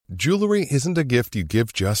Jewelry isn't a gift you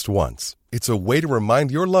give just once. It's a way to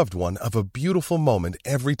remind your loved one of a beautiful moment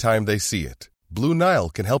every time they see it. Blue Nile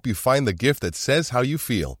can help you find the gift that says how you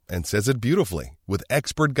feel and says it beautifully, with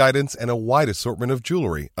expert guidance and a wide assortment of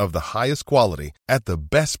jewelry of the highest quality at the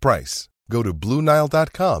best price. Go to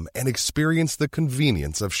BlueNile.com and experience the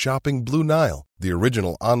convenience of shopping Blue Nile, the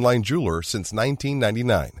original online jeweler since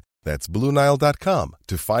 1999. That's BlueNile.com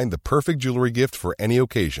to find the perfect jewelry gift for any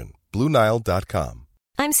occasion. BlueNile.com.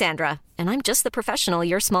 I'm Sandra, and I'm just the professional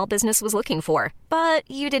your small business was looking for. But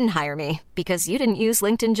you didn't hire me because you didn't use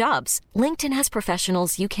LinkedIn Jobs. LinkedIn has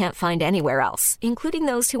professionals you can't find anywhere else, including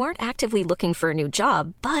those who aren't actively looking for a new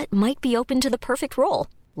job, but might be open to the perfect role,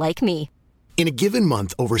 like me. In a given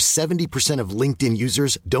month, over 70% of LinkedIn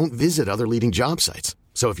users don't visit other leading job sites.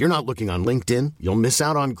 So if you're not looking on LinkedIn, you'll miss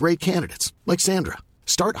out on great candidates like Sandra.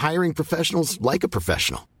 Start hiring professionals like a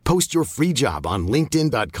professional. Post your free job on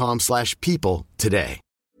linkedin.com/people today.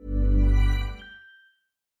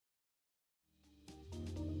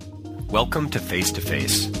 Welcome to Face to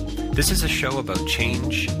Face. This is a show about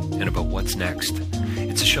change and about what's next.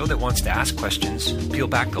 It's a show that wants to ask questions, peel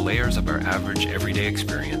back the layers of our average everyday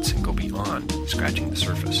experience, and go beyond scratching the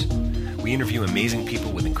surface. We interview amazing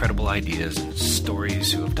people with incredible ideas and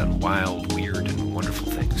stories who have done wild, weird, and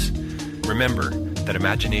wonderful things. Remember that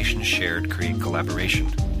imagination shared create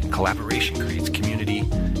collaboration, and collaboration creates community,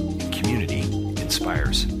 and community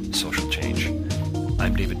inspires social change.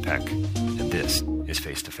 I'm David Peck, and this is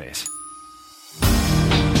Face to Face.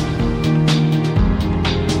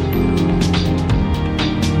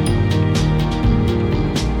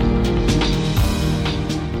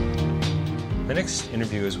 The next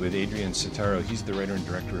interview is with Adrian Sitaro. He's the writer and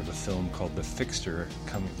director of a film called The Fixer,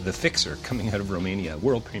 coming out of Romania.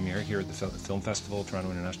 World premiere here at the Film Festival,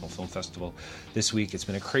 Toronto International Film Festival this week. It's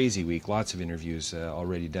been a crazy week. Lots of interviews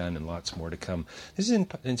already done and lots more to come. This is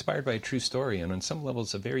inspired by a true story, and on some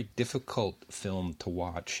levels a very difficult film to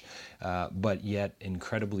watch, but yet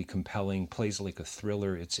incredibly compelling, plays like a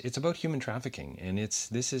thriller. It's about human trafficking, and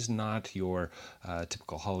this is not your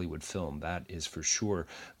typical Hollywood film, that is for sure.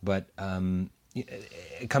 But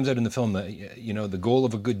it comes out in the film that, the goal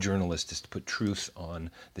of a good journalist is to put truth on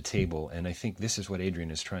the table, and I think this is what Adrian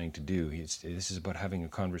is trying to do. This is about having a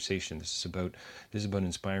conversation. This is about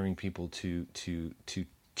inspiring people to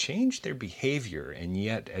change their behavior, and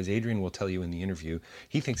yet, as Adrian will tell you in the interview,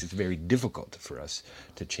 he thinks it's very difficult for us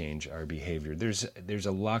to change our behavior. There's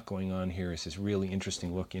a lot going on here. It's this really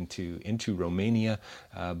interesting look into Romania,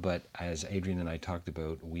 but as Adrian and I talked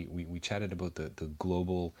about, we chatted about the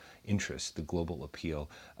global interest, the global appeal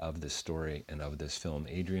of this story and of this film.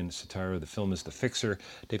 Adrian Sitaro, the film is The Fixer,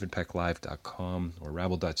 davidpecklive.com or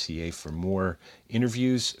rabble.ca for more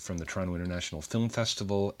interviews from the Toronto International Film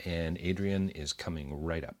Festival, and Adrian is coming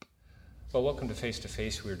right up. Well, welcome to Face to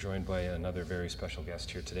Face. We're joined by another very special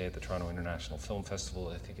guest here today at the Toronto International Film Festival.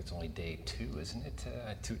 I think it's only day 2, isn't it?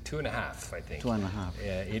 Two and a half, I think. 2.5.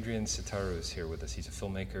 Adrian Sitaro is here with us. He's a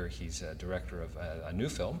filmmaker. He's a director of a new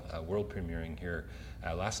film, world premiering here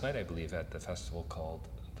last night, I believe, at the festival called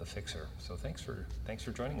The Fixer. So thanks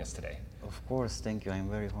for joining us today. Of course, thank you. I'm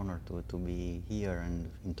very honored to be here and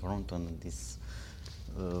in Toronto and this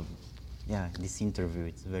interview.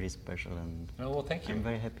 It's very special, and well, thank you. I'm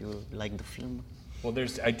very happy you like the film. Well,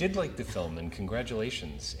 I did like the film, and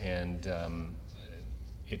congratulations. And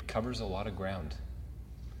it covers a lot of ground.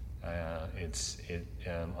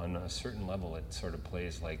 On a certain level, it sort of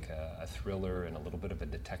plays like a thriller and a little bit of a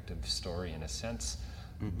detective story in a sense.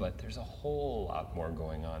 Mm-hmm. But there's a whole lot more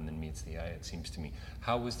going on than meets the eye, it seems to me.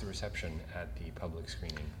 How was the reception at the public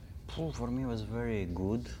screening? For me, it was very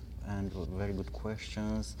good and very good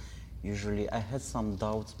questions. Usually, I had some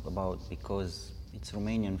doubts because it's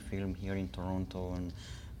Romanian film here in Toronto, and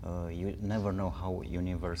you never know how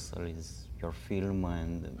universal is your film,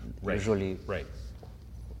 and usually,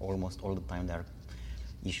 almost all the time, there are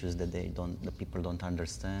issues that the people don't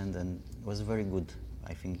understand, and it was very good.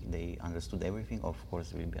 I think they understood everything. Of course,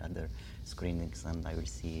 there will be other screenings, and I will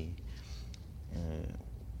see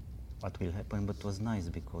what will happen, but it was nice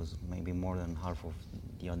because maybe more than half of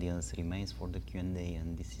the audience remains for the Q&A,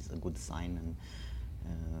 and this is a good sign. And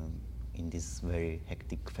in this very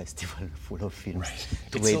hectic festival full of films,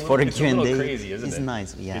 to wait for a Q&A, it's a little crazy, isn't it? It's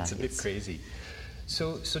nice. Yeah, it's a bit crazy.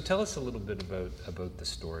 So tell us a little bit about the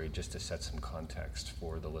story, just to set some context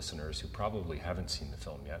for the listeners who probably haven't seen the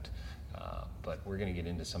film yet. But we're going to get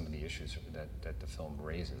into some of the issues that the film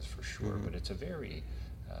raises for sure. Mm-hmm. But it's a very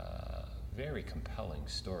very compelling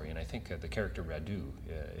story, and I think the character Radu,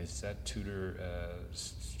 is that Tudor?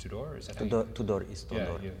 Is that Tudor is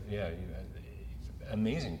Tudor. Yeah.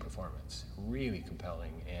 amazing performance, really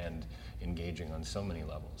compelling and engaging on so many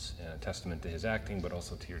levels. A testament to his acting, but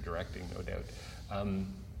also to your directing, no doubt.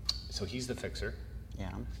 So he's the fixer.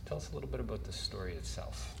 Yeah. Tell us a little bit about the story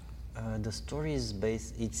itself. The story is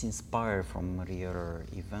it's inspired from real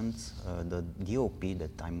events. The DOP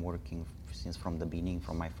that I'm working since from the beginning,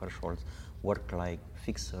 from my first shorts, worked like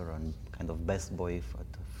fixer and kind of best boy at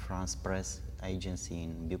France Press agency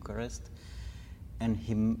in Bucharest. And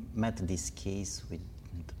he met this case with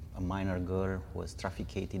a minor girl who was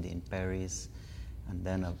trafficked in Paris. And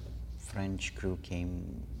then a French crew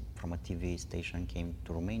came from a TV station, came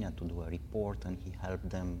to Romania to do a report, and he helped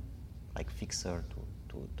them, like fixer,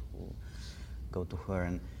 to go to her.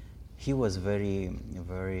 And he was very,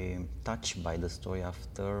 very touched by the story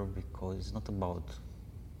after, because it's not about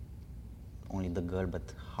only the girl, but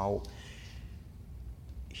how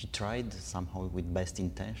he tried somehow with best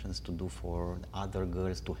intentions to do for other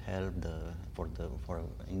girls, to help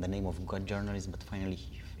in the name of good journalism, but finally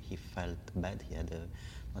he felt bad. He had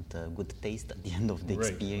not a good taste at the end of the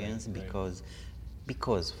experience, because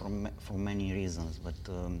for many reasons. But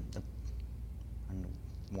and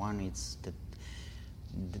one is that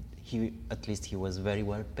he was very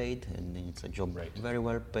well paid, and it's a job very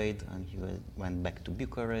well paid, and he went back to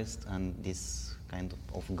Bucharest, and this kind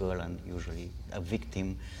of girl, and usually a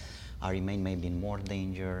victim, remain maybe in more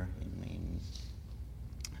danger.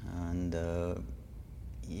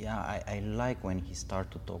 I like when he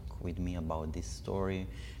started to talk with me about this story,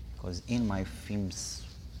 because in my films,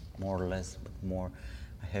 more or less, but more,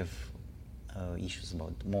 I have issues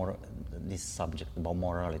about more this subject about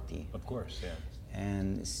morality. Of course, yeah.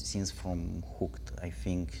 And since from Hooked, I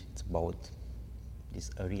think it's about this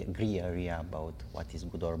gray area about what is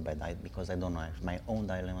good or bad. Because I don't know, I have my own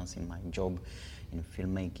dilemmas in my job, in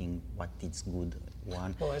filmmaking, what is good.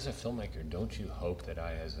 Well, as a filmmaker, don't you hope that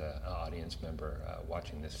I, as an audience member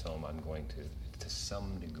watching this film, I'm going to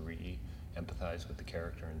some degree empathize with the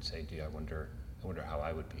character and say, I wonder how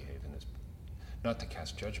I would behave in this. Not to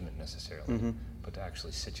cast judgment necessarily, but to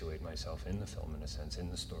actually situate myself in the film, in a sense, in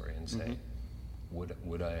the story, and say,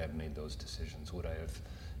 would I have made those decisions? Would I have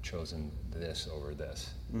chosen this over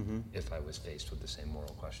this if I was faced with the same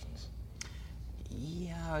moral questions?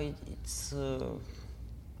 Yeah, it's.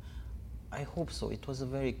 I hope so. It was a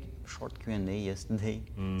very short Q&A yesterday.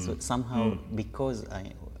 So somehow, because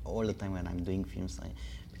all the time when I'm doing films,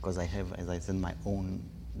 because I have, as I said, my own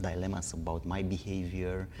dilemmas about my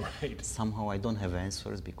behavior. Somehow I don't have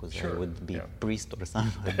answers, because I would be a priest or some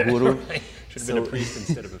guru. Should have been a priest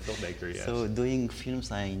instead of a filmmaker, yes. So doing films,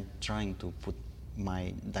 I'm trying to put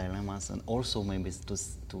my dilemmas, and also maybe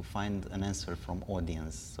to find an answer from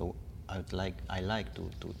audience. So I like to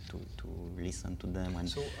listen to them. And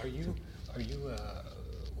so are you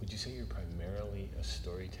would you say you're primarily a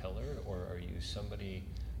storyteller, or are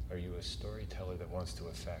you a storyteller that wants to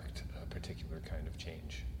affect a particular kind of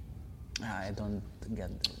change? I don't get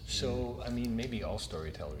that. So, maybe all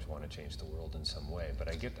storytellers want to change the world in some way, but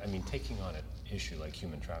taking on an issue like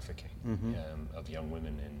human trafficking of young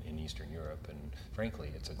women in Eastern Europe, and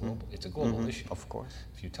frankly, it's a global issue. Of course.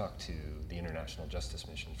 If you talk to the International Justice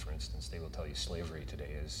Mission, for instance, they will tell you slavery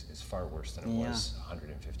today is far worse than it was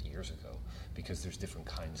 150 years ago, because there's different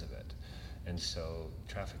kinds of it. And so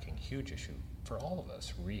trafficking, huge issue for all of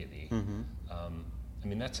us, really.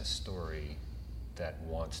 That's a story that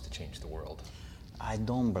wants to change the world. I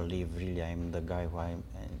don't believe, really, I'm the guy who I'm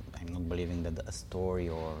not believing that a story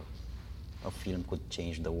or a film could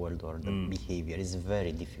change the world or the behavior. It's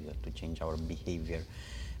very difficult to change our behavior.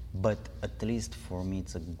 But at least for me,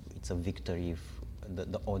 it's a victory if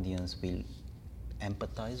the audience will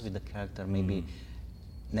empathize with the character. Maybe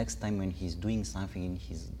next time when he's doing something in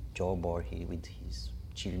his job, or with his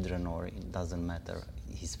children, or it doesn't matter,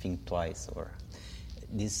 he's think twice. Or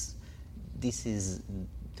this is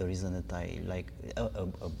the reason that I like a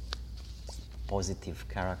positive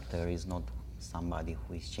character is not somebody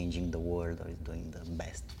who is changing the world or is doing the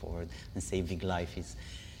best for it and saving life.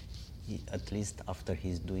 At least after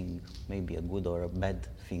he's doing maybe a good or a bad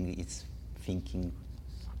thing, it's thinking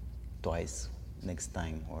twice next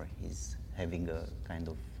time, or he's having a kind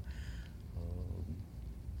of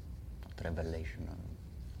revelation.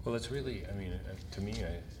 Well, it's really, to me,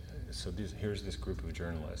 here's this group of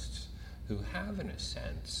journalists who have, in a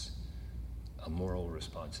sense, a moral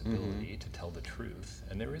responsibility to tell the truth.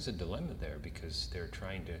 And there is a dilemma there, because they're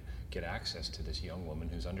trying to get access to this young woman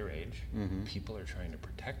who's underage. People are trying to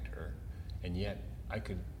protect her. And yet,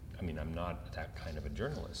 I'm not that kind of a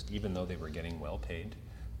journalist, even though they were getting well paid,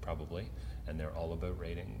 probably, and they're all about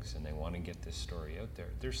ratings, and they want to get this story out there.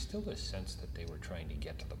 There's still a sense that they were trying to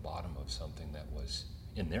get to the bottom of something that was,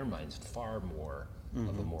 in their minds, far more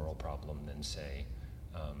of a moral problem than, say,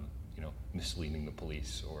 misleading the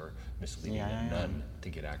police or misleading a nun to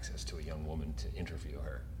get access to a young woman to interview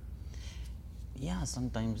her. Yeah,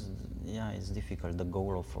 sometimes, it's difficult. The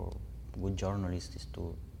goal of a good journalist is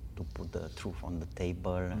to put the truth on the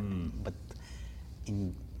table, but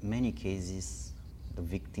in many cases, the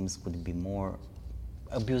victims could be more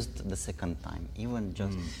abused the second time. Even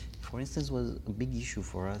just, for instance, was a big issue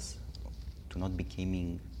for us to not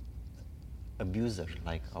becoming abuser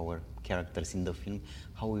like our characters in the film,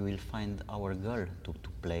 how we will find our girl to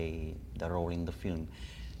play the role in the film.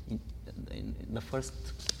 In the first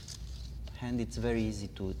hand, it's very easy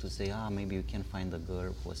to say, maybe we can find a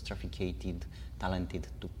girl who was trafficked, talented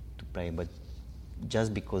to play, but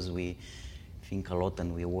just because we think a lot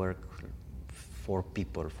and we work for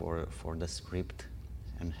people for the script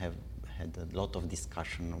and have had a lot of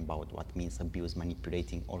discussion about what means abuse,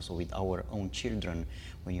 manipulating, also with our own children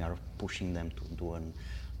when you are pushing them to do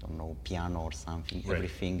piano or something, right.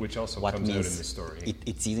 Everything. Which also what comes means out in the story.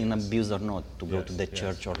 It's an abuse or not, to go to the Yes,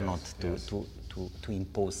 church or not, yes. to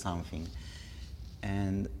impose something.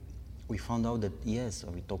 And we found out that, yes,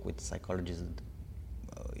 we talked with psychologists,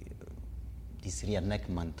 this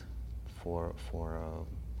reenactment for a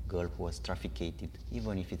girl who was trafficked,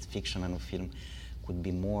 even if it's fiction and a film, could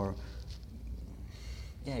be more,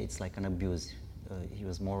 it's like an abuse. He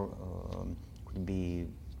was more, could be,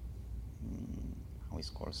 how is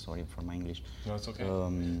it called? Sorry for my English. No, it's okay.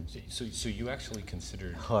 So you actually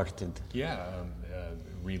considered Hurted.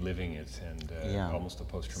 Reliving it and almost a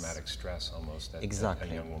post-traumatic stress almost that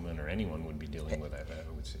Exactly. a young woman or anyone would be dealing with. I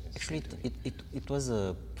would say. Actually, it was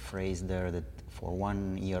a phrase there that for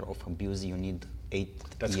 1 year of abuse you need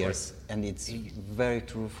 8 That's years, correct. and it's very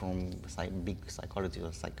true from big psychologists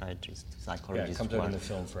or psychiatrists. Yeah, it comes who out in are the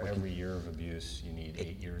film. For working. every year of abuse, you need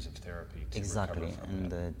 8 years of therapy to Exactly, recover from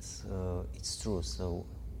and that. it's true. So,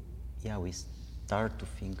 we start to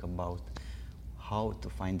think about how to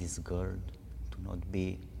find this girl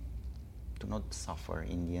to not suffer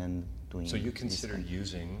in the end. So you considered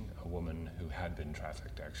using a woman who had been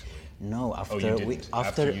trafficked, actually? No, you didn't.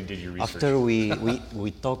 After you did your research. After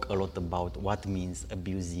we talk a lot about what means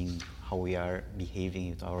abusing, how we are behaving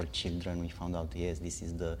with our children, we found out, yes, this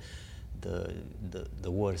is the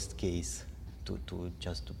worst case to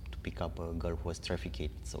pick up a girl who was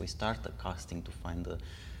trafficked. So we started casting to find a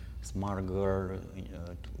smart girl.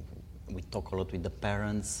 We talk a lot with the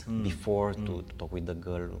parents before to talk with the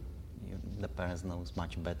girl. The parents knows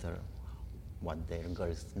much better what their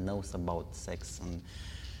girls knows about sex,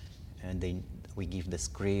 and we give the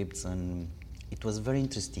scripts, and it was a very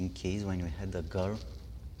interesting case when we had a girl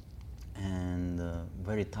and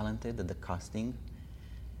very talented at the casting,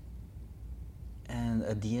 and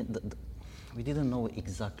at the end we didn't know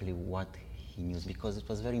exactly what he knew, because it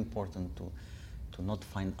was very important to not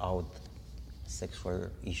find out sexual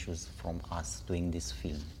issues from us doing this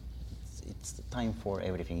film. It's time for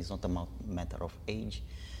everything. It's not a matter of age.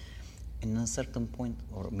 And at a certain point,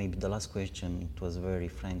 or maybe the last question, it was very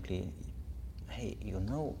frankly, hey, you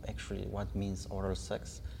know actually what means oral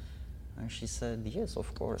sex? And she said, yes,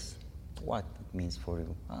 of course. What it means for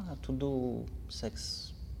you? To do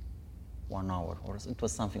sex 1 hour, or it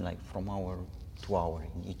was something like from hour to hour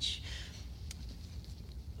in each.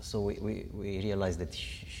 So we realized that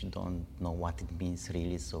she don't know what it means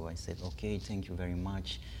really. So I said, okay, thank you very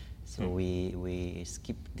much. So we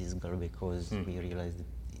skipped this girl because we realized that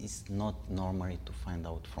it's not normal to find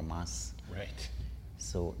out from us. Right.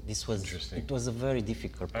 So this was Interesting. It was a very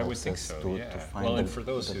difficult process I would think so, to find well, and for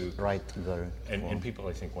those the who, right girl. and people,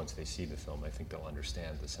 I think, once they see the film, I think they'll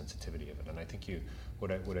understand the sensitivity of it. And I think what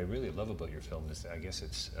I really love about your film is, I guess,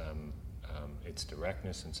 its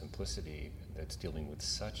directness and simplicity that's dealing with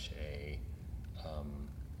such a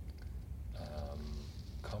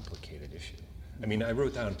complicated issue. I mean, I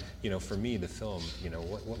wrote down, for me, the film,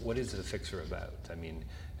 what is The Fixer about? I mean,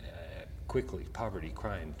 quickly, poverty,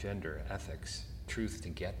 crime, gender, ethics, truth to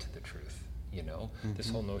get to the truth, This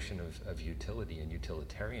whole notion of utility and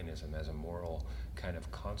utilitarianism as a moral kind of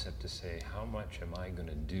concept to say, how much am I going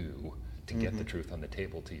to do to get the truth on the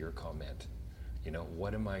table, to your comment?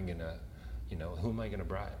 What am I going to, who am I going to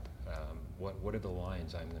bribe? What are the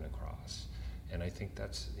lines I'm going to cross? And I think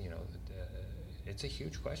that's, it's a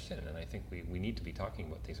huge question, and I think we need to be talking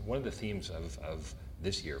about these. One of the themes of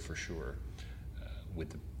this year, for sure,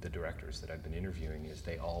 with the directors that I've been interviewing, is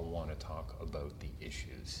they all want to talk about the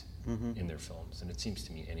issues in their films. And it seems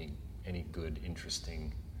to me any good,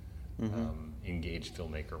 interesting, engaged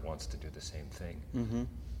filmmaker wants to do the same thing.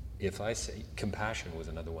 If I say compassion was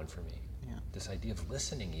another one for me. Yeah. This idea of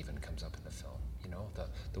listening even comes up in the film.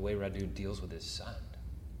 The way Radu deals with his son.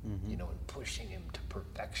 you know, and pushing him to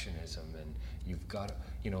perfectionism, and you've got to,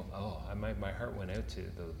 you know, my heart went out to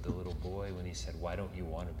the little boy when he said, "Why don't you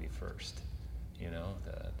want to be first?" You know,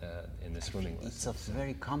 the in the swimming lesson. It's a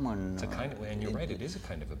very common. It's a kind of, and you're right, it is a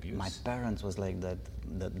kind of abuse. My parents was like that.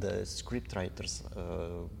 The script writers,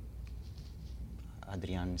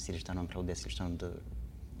 Adrian Sirișteanu and Claudia Sirișteanu,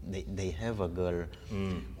 they have a girl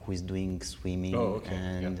who is doing swimming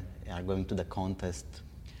and are going to the contest,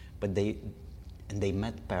 but they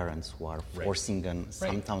met parents who are forcing and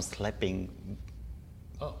sometimes slapping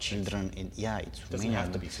children. It's doesn't Romania.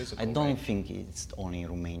 have to be physical. I don't think it's only in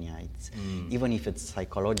Romania. It's even if it's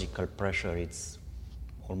psychological pressure, it's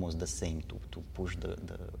almost the same to push the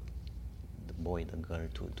boy, the girl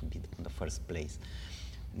to be in the first place.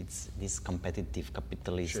 It's this competitive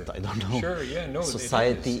capitalist, I don't know,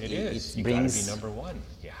 society. It is. You brings, gotta be number one.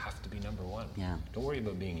 You have to be number one. Yeah. Don't worry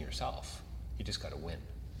about being yourself. You just gotta win.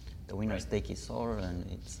 The winners take it all, and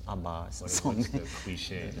it's ABBA's song. What's the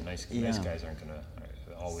cliche? The nice guys aren't gonna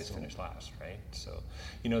always finish last, right? So,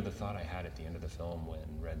 you know, the thought I had at the end of the film when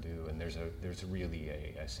Radu, and there's really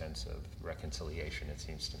a sense of reconciliation, it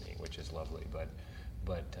seems to me, which is lovely.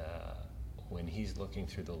 But when he's looking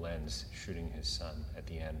through the lens, shooting his son at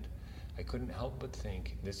the end, I couldn't help but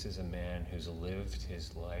think this is a man who's lived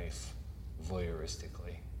his life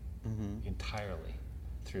voyeuristically, entirely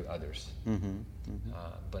through others,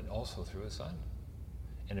 but also through a son.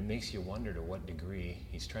 And it makes you wonder to what degree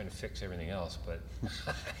he's trying to fix everything else, but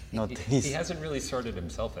he hasn't really sorted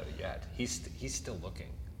himself out yet. He's still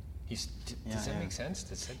looking. Does that make sense?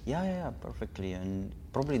 Yeah, perfectly. And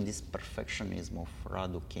probably this perfectionism of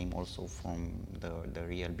Radu came also from the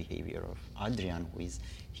real behavior of Adrian,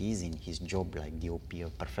 he's in his job like DOP, a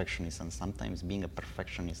perfectionist, and sometimes being a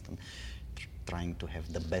perfectionist and trying to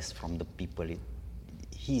have the best from the people,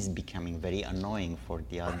 he's becoming very annoying for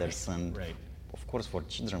the others, and of course for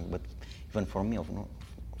children, but even for me, of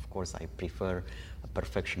course, I prefer a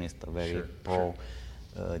perfectionist, a very pro.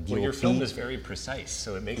 DOP. Well, your film is very precise,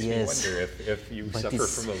 so it makes me wonder if you suffer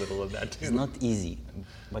from a little of that too. It's not easy,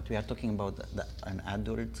 but we are talking about an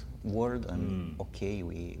adult world, and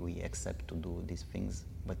we accept to do these things,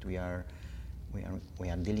 but we are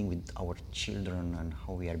dealing with our children and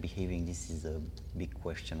how we are behaving. This is a big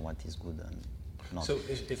question: what is good and not. So,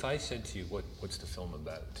 if I said to you, "What's the film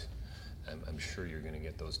about?" I'm sure you're going to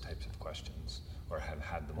get those types of questions, or have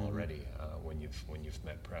had them already when you've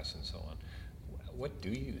met press and so on. What do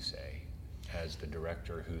you say as the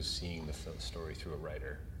director who's seeing the story through a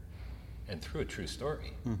writer and through a true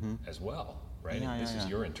story as well, right? This is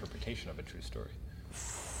your interpretation of a true story.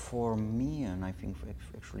 For me, and I think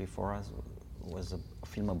actually for us, was a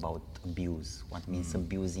film about abuse. What means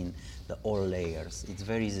abuse in all layers. It's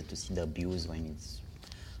very easy to see the abuse when it's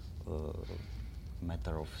a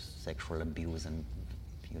matter of sexual abuse and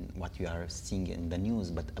what you are seeing in the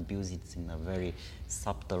news, but abuse, it's in a very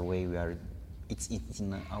subtle way. It's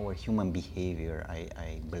in our human behavior,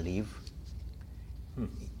 I believe.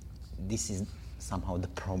 This is somehow the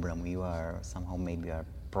problem. We are somehow maybe are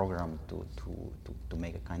programmed to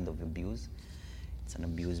make a kind of abuse. It's an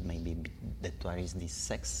abuse maybe that there is this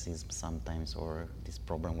sexism sometimes, or this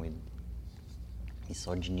problem with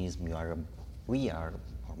misogynism. We are,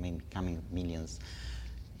 or maybe coming millions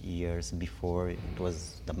years before, it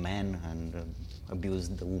was the man and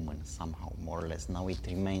abused the woman somehow, more or less. Now it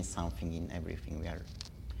remains something in everything we are.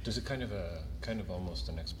 There's a kind of almost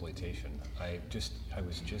an exploitation. I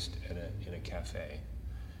was just in a cafe,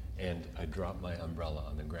 and I dropped my umbrella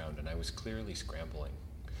on the ground, and I was clearly scrambling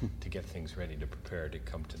to get things ready to prepare to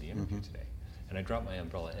come to the interview today. And I dropped my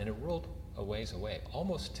umbrella, and it rolled a ways away,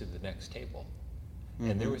 almost to the next table.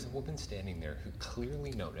 And there was a woman standing there who clearly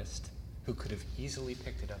noticed, who could have easily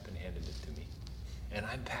picked it up and handed it to me. And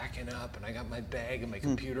I'm packing up, and I got my bag and my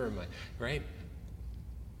computer and right?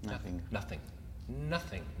 Nothing.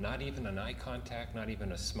 Nothing. Not even an eye contact, not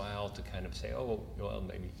even a smile to kind of say, oh, well,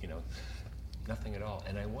 maybe, nothing at all.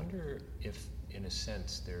 And I wonder if, in a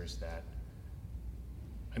sense, there's that.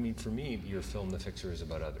 I mean, for me, your film, The Fixer, is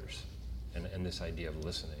about others, and this idea of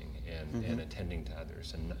listening and attending to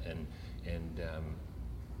others, and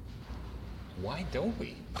why don't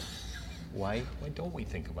we? Why don't we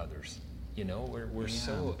think of others? We're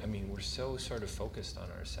so sort of focused on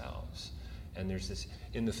ourselves. And there's this,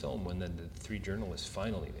 in the film, when the three journalists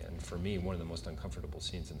finally, and for me, one of the most uncomfortable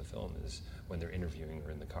scenes in the film is when they're interviewing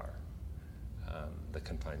her in the car. The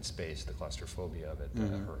confined space, the claustrophobia of it,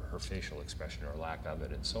 her facial expression or lack of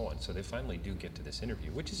it, and so on. So they finally do get to this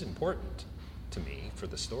interview, which is important to me for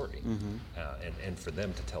the story, and for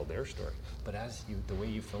them to tell their story. But the way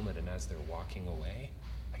you film it, and as they're walking away,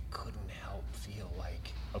 I couldn't help feel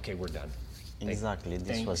like, okay, we're done. Exactly.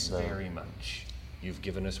 Thanks very much. You've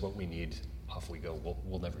given us what we need. Off we go.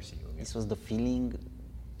 We'll never see you again. This was the feeling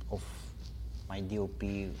of my DOP,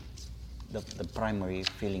 the primary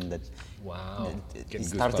feeling that. Wow. That he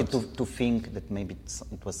started to think that maybe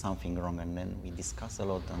it was something wrong, and then we discussed a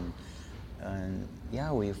lot, and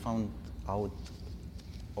yeah, we found out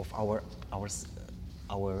of our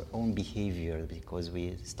own behavior, because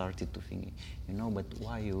we started to think, but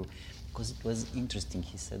why you? Because it was interesting.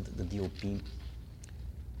 He said the DOP.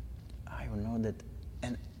 I don't know that,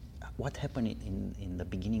 and what happened in the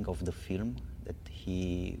beginning of the film, that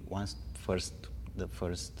he the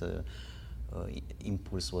first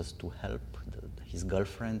impulse was to help his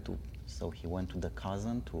girlfriend, so he went to the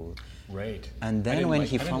cousin to. Right. And then I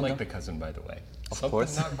didn't like the cousin, by the way. Of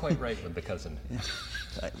course. Something not quite right with the cousin.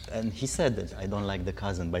 And he said that I don't like the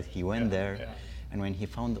cousin, but he went there, yeah. and when he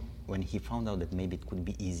found out that maybe it could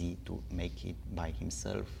be easy to make it by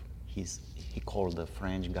himself, he called the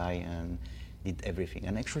French guy and did everything.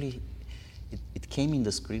 And actually, it came in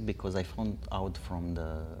the script because I found out from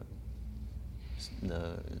the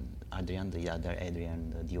other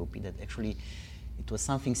Adrian, the DOP, that actually it was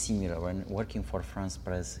something similar when working for France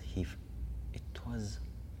Press.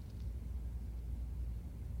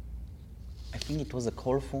 I think it was a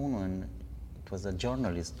call phone, and it was a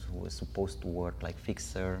journalist who was supposed to work like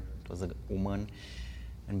fixer. It was a woman,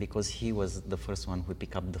 and because he was the first one who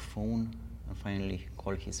picked up the phone and finally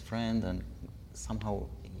called his friend, and somehow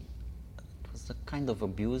it was a kind of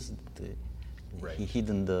abuse. Right. He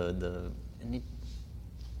hidden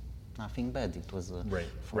nothing bad. It was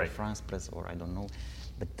for France Press, or I don't know,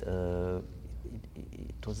 but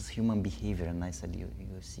it was human behavior. And I said, you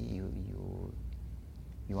see,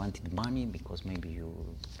 you wanted money because maybe it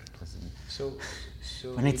wasn't. So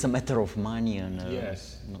when it's a matter of money and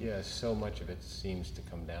yes, so much of it seems to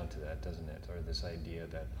come down to that, doesn't it? Or this idea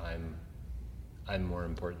that I'm more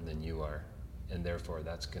important than you are, and therefore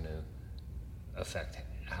that's going to affect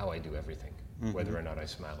how I do everything. Mm-hmm. Whether or not I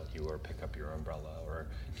smile at you, or pick up your umbrella, or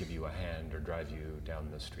give you a hand, or drive you down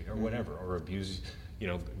the street, or whatever, or abuse,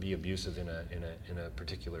 be abusive in a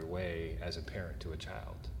particular way as a parent to a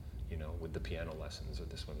child. With the piano lessons or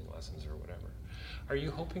the swimming lessons or whatever. Are you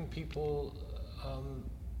hoping people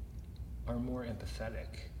are more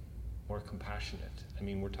empathetic, more compassionate? I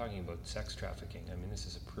mean, we're talking about sex trafficking. I mean, this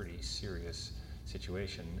is a pretty serious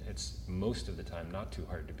situation. It's most of the time not too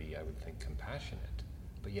hard to be, I would think, compassionate,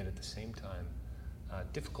 but yet at the same time,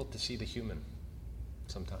 difficult to see the human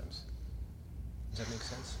sometimes. Does that make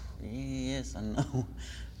sense? Yes and no.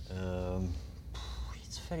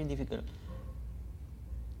 It's very difficult.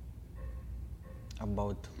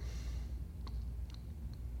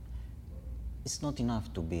 It's not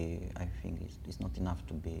enough to be, I think it's not enough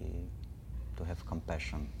to have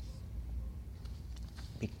compassion,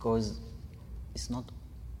 because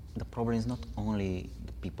the problem is not only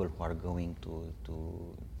the people who are going to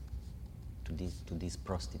these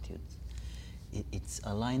prostitutes. It's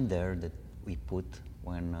a line there that we put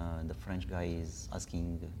when the French guy is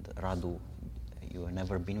asking Radu, you have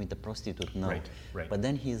never been with a prostitute? No. Right. But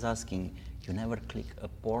then he's asking, you never click a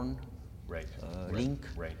porn link?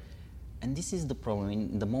 Right. And this is the problem.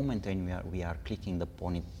 In the moment when we are clicking the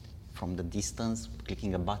porn, from the distance,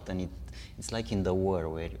 clicking a button, it's like in the war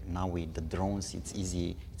where now with the drones,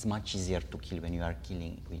 it's much easier to kill when you are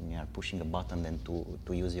pushing a button than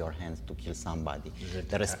to use your hands to kill somebody.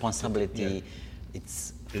 The responsibility,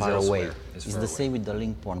 it's far away. It's the same with the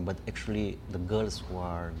link porn, but actually the girls who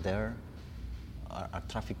are there are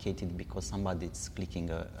trafficked because somebody is clicking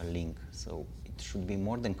a link. So it should be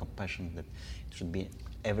more than compassion, that it should be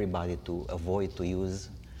everybody to avoid to use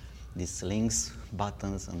these links,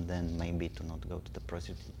 buttons, and then maybe to not go to the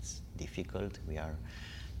prostitute. It's difficult. We are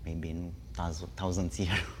maybe in thousands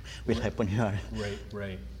years will happen here.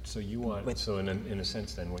 Right. So you want, in a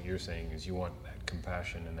sense then what you're saying is you want that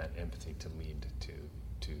compassion and that empathy to lead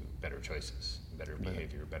to better choices, better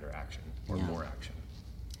behavior, better action, or more action.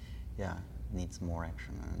 Yeah, it needs more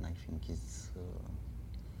action, and I think it's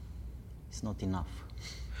not enough.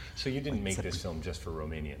 So you didn't make this film just for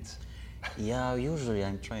Romanians? Yeah, usually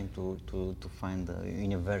I'm trying to find the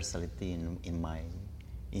universality in my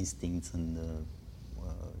instincts and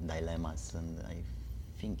dilemmas, and I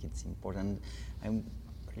think it's important. I'm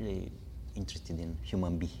really interested in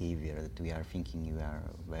human behavior, that we are thinking we are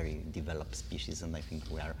a very developed species, and I think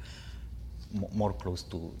we are more close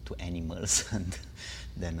to animals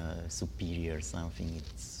than superior something.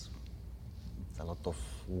 It's a lot of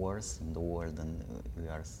wars in the world, and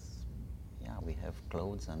we have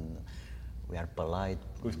clothes, and we are polite.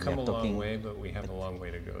 We've come a long way, but we have a long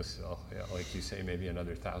way to go still. Yeah, like you say, maybe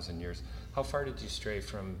another 1,000 years. How far did you stray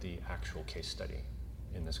from the actual case study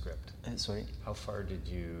in the script? Sorry? How far did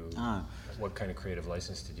you, what kind of creative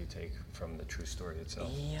license did you take from the true story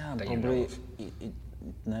itself? Yeah, that probably you know of? it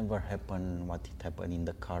never happened what it happened in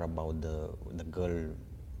the car about the girl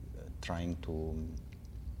trying to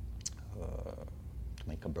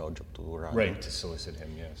make a blowjob to Radu. Right, to solicit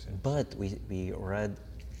him, yes. But we read,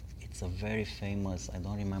 it's a very famous, I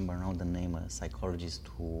don't remember now the name, a psychologist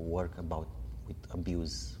who worked with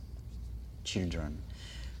abuse children.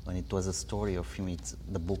 When it was a story of him,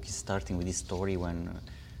 the book is starting with this story when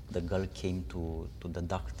the girl came to the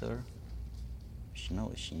doctor. She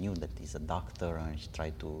knew that he's a doctor, and she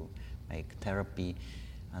tried to make therapy.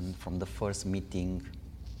 And from the first meeting,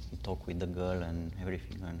 he talked with the girl and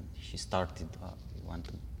everything, and she started, we want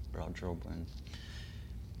a blowjob.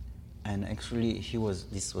 And actually,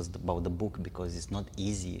 this was about the book, because it's not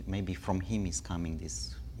easy. Maybe from him is coming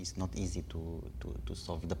this. It's not easy to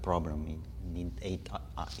solve the problem. It needs 8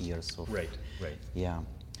 years of. Right. Yeah,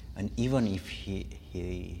 and even if he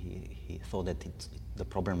thought that the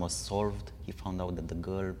problem was solved, he found out that the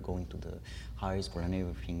girl going to the high school and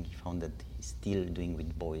everything, he found that he's still doing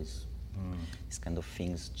with boys, these kind of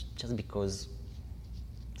things, just because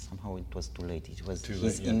somehow it was too late. It was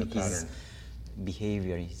his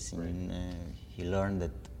behavior. He learned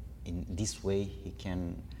that in this way he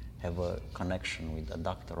can have a connection with a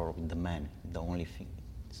doctor or with the man. The only thing,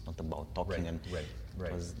 it's not about talking, right.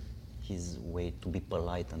 It was his way to be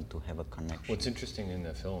polite and to have a connection. What's interesting in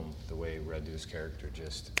the film, the way Radu's character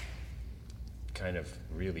just kind of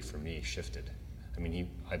really, for me, shifted. I mean,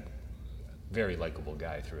 very likable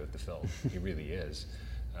guy throughout the film. He really is,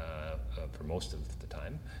 for most of the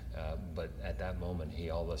time. But at that moment,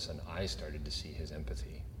 all of a sudden, I started to see his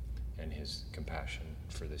empathy and his compassion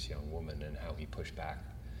for this young woman, and how he pushed back.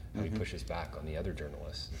 How he pushes back on the other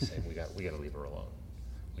journalists and saying, we got to leave her alone.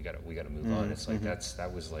 We got to move on. It's like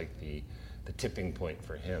that was like the tipping point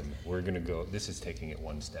for him. We're going to go, this is taking it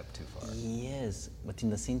one step too far. Yes, but in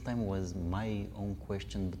the same time was my own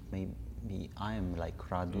question, that maybe I am like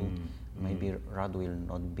Radu. Maybe Radu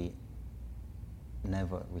will be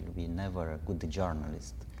never a good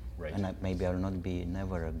journalist. Right. And maybe I will not be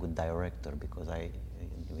never a good director, because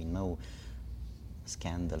we know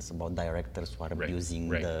scandals about directors who are abusing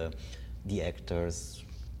the actors.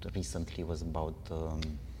 Recently was about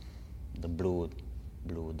the blue,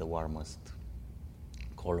 the warmest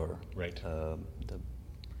color. Right. The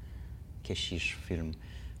Keshish film,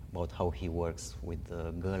 about how he works with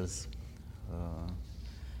the girls.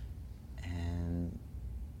 And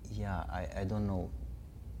yeah, I don't know,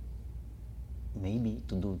 maybe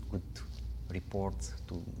to do good reports,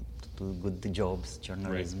 to do good jobs,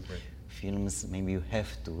 journalism, films, maybe you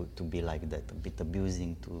have to be like that, a bit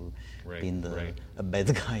abusing, to be a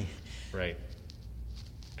bad guy. Right.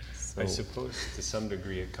 So I suppose to some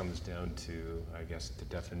degree it comes down to, I guess, the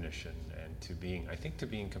definition, and to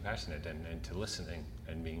being compassionate, and to listening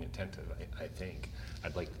and being attentive, I think.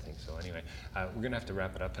 I'd like to think so anyway. We're going to have to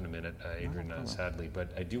wrap it up in a minute, Adrian, sadly,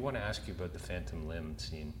 but I do want to ask you about the phantom limb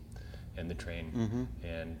scene and the train.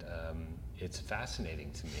 And it's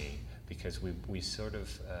fascinating to me, because we sort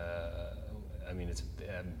of, it's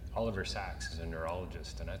Oliver Sacks is a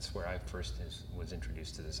neurologist, and that's where I first was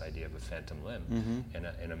introduced to this idea of a phantom limb,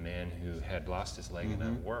 and a man who had lost his leg in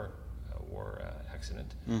a war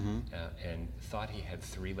accident, and thought he had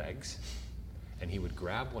 3 legs, and he would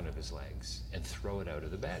grab one of his legs and throw it out of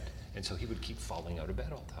the bed, and so he would keep falling out of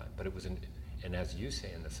bed all the time. But it was and as you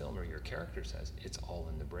say in the film, or your character says, it's all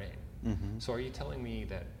in the brain. So are you telling me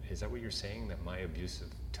is that what you're saying, that my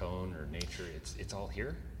abusive tone or nature, it's all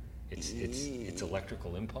here? It's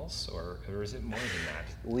electrical impulse, or is it more than that?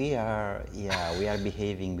 We are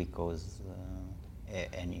behaving because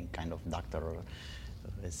any kind of doctor or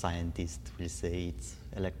a scientist will say it's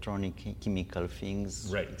electronic, chemical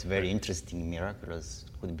things. Right. It's very interesting, miraculous.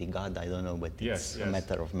 Could be God, I don't know, but it's a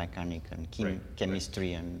matter of mechanics and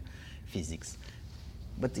chemistry and physics.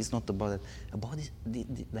 But it's not about that. About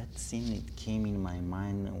that scene, it came in my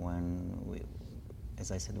mind when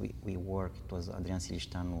as I said, we worked. It was Adrian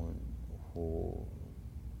Silișteanu who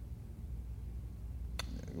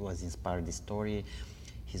was inspired this story.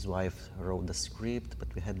 His wife wrote the script,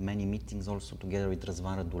 but we had many meetings also together with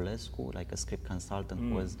Răzvan Rădulescu, like a script consultant,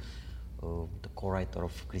 who was the co-writer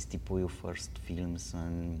of Cristi Puiu first films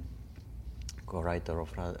and co-writer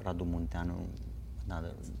of Radu Munteanu,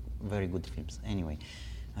 another very good films. Anyway,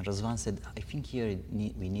 and Răzvan said, I think here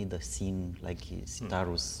we need a scene like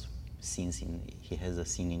Sitarus scenes he has a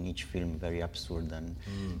scene in each film, very absurd and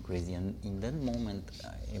crazy. And in that moment,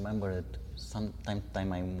 I remember that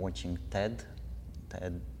time I'm watching TED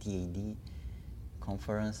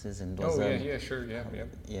conferences, and those sure, yeah.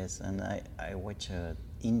 Yes, and I watch an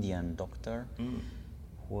Indian doctor who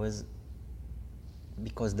was,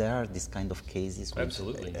 because there are these kind of cases with,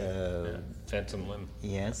 absolutely, phantom limb.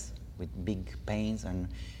 Yes, with big pains, and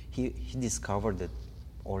he discovered that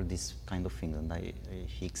all these kind of things, and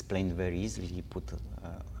he explained very easily. He put a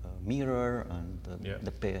mirror, and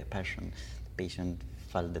the patient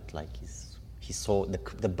felt that like he saw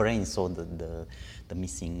the brain saw the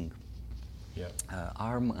missing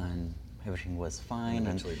arm, and everything was fine. And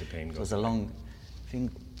eventually the pain goes. It was a long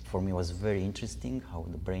thing. For me, it was very interesting how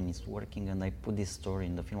the brain is working, and I put this story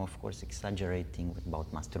in the film, of course, exaggerating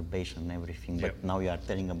about masturbation and everything. But now you are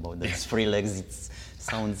telling about those 3 legs. It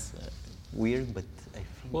sounds weird, but I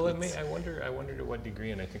think. Well, I wonder to what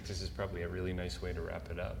degree, and I think this is probably a really nice way to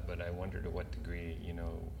wrap it up. But I wonder to what degree,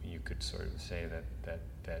 you could sort of say that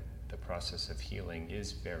the process of healing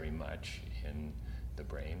is very much in the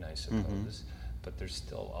brain, I suppose. But there's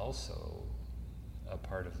still also a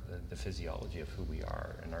part of the physiology of who we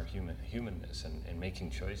are and our humanness and making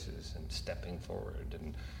choices and stepping forward,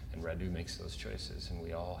 and Radu makes those choices, and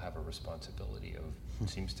we all have a responsibility of, it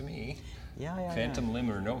seems to me, phantom limb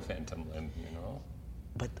or no phantom limb,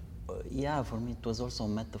 But for me it was also a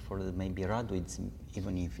metaphor that maybe Radu,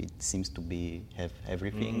 even if it seems to have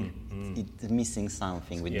everything, it's missing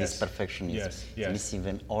something with this perfectionism. It's missing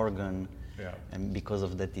an organ, and because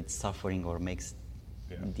of that it's suffering or makes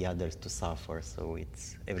the others to suffer. So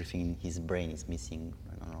it's everything in his brain is missing.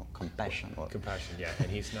 I don't know, compassion. Compassion,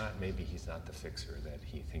 and maybe he's not the fixer that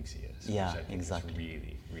he thinks he is. Yeah, which I think exactly. is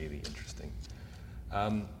really, really interesting.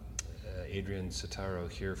 Adrian Sitaro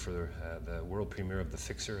here for the world premiere of The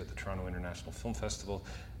Fixer at the Toronto International Film Festival.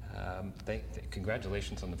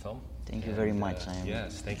 Congratulations on the film. Thank you very much. I am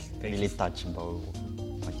thank really touched about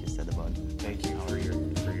what you said about it. Thank you for your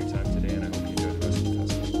time today, and I hope you enjoy the rest of the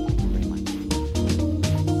festival. Thank you very much.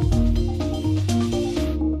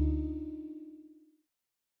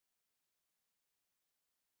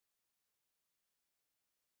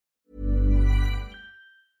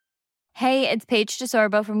 Hey, it's Paige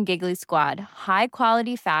DeSorbo from Giggly Squad. High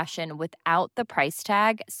quality fashion without the price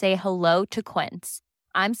tag. Say hello to Quince.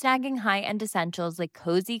 I'm snagging high-end essentials like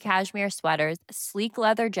cozy cashmere sweaters, sleek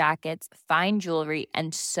leather jackets, fine jewelry,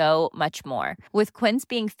 and so much more. With Quince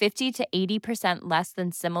being 50 to 80% less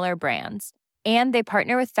than similar brands. And they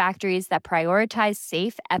partner with factories that prioritize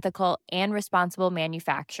safe, ethical, and responsible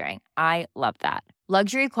manufacturing. I love that.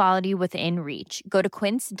 Luxury quality within reach. Go to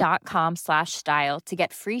quince.com/style to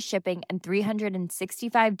get free shipping and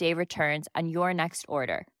 365-day returns on your next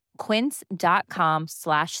order.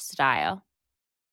 Quince.com/style.